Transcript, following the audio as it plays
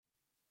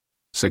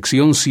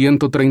Sección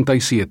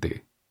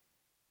 137.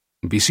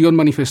 Visión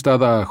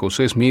manifestada a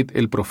José Smith,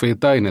 el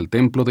profeta, en el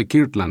templo de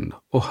Kirtland,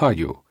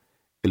 Ohio,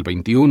 el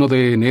 21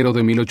 de enero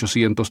de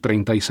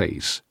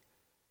 1836.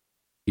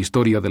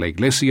 Historia de la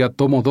Iglesia,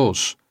 tomo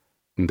 2,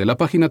 de la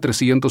página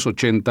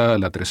 380 a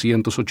la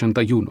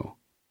 381.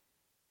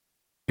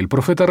 El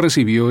profeta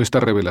recibió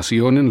esta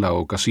revelación en la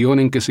ocasión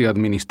en que se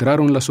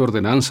administraron las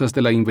ordenanzas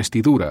de la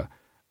investidura,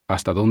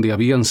 hasta donde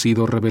habían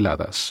sido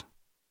reveladas.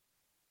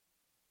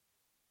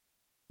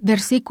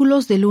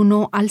 Versículos del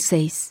 1 al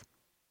 6.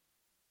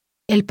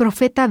 El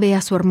profeta ve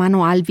a su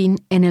hermano Alvin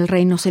en el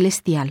reino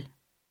celestial.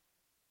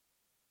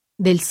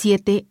 Del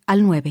 7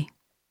 al 9.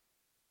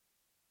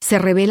 Se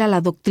revela la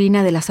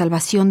doctrina de la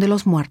salvación de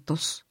los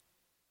muertos.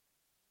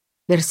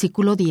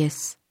 Versículo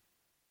 10.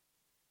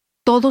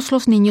 Todos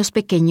los niños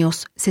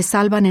pequeños se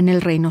salvan en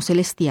el reino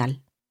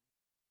celestial.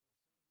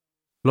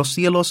 Los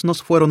cielos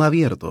nos fueron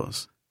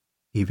abiertos,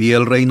 y vi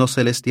el reino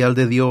celestial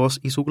de Dios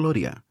y su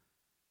gloria.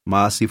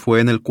 Mas si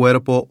fue en el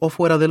cuerpo o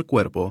fuera del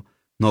cuerpo,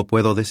 no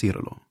puedo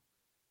decirlo.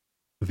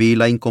 Vi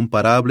la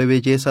incomparable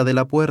belleza de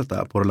la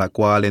puerta por la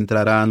cual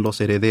entrarán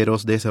los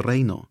herederos de ese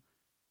reino,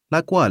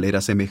 la cual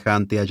era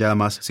semejante a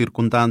llamas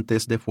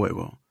circundantes de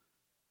fuego.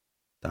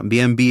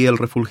 También vi el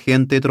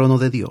refulgente trono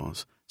de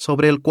Dios,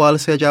 sobre el cual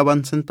se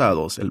hallaban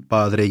sentados el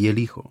Padre y el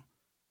Hijo.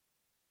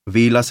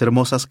 Vi las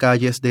hermosas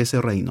calles de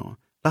ese reino,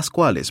 las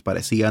cuales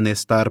parecían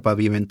estar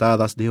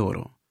pavimentadas de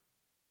oro.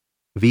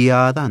 Vi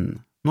a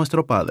Adán,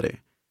 nuestro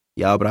padre,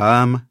 y a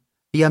Abraham,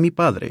 y a mi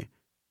padre,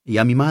 y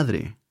a mi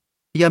madre,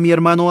 y a mi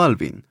hermano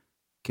Alvin,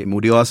 que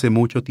murió hace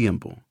mucho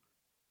tiempo.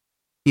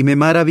 Y me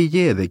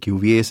maravillé de que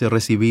hubiese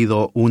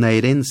recibido una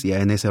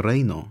herencia en ese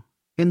reino,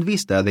 en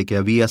vista de que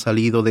había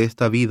salido de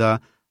esta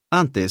vida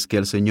antes que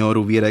el Señor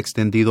hubiera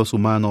extendido su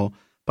mano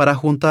para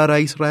juntar a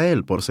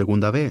Israel por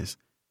segunda vez,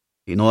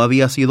 y no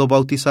había sido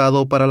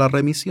bautizado para la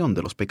remisión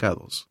de los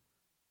pecados.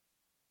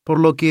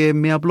 Por lo que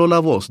me habló la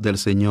voz del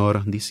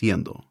Señor,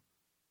 diciendo: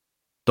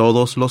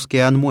 todos los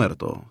que han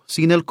muerto,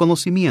 sin el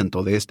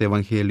conocimiento de este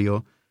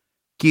Evangelio,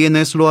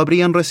 quienes lo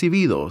habrían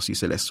recibido si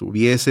se les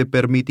hubiese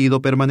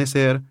permitido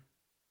permanecer,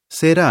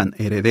 serán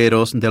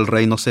herederos del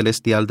reino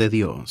celestial de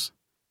Dios.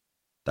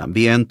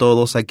 También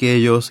todos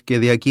aquellos que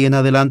de aquí en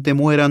adelante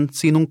mueran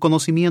sin un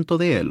conocimiento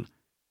de Él,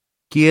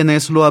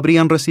 quienes lo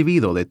habrían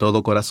recibido de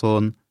todo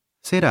corazón,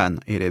 serán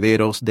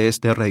herederos de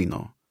este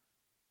reino.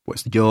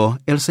 Pues yo,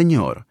 el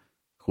Señor,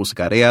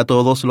 juzgaré a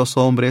todos los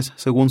hombres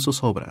según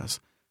sus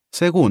obras,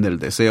 según el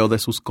deseo de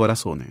sus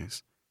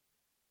corazones.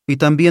 Y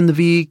también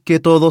vi que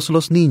todos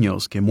los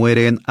niños que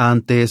mueren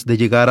antes de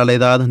llegar a la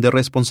edad de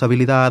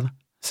responsabilidad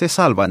se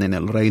salvan en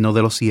el reino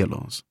de los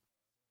cielos.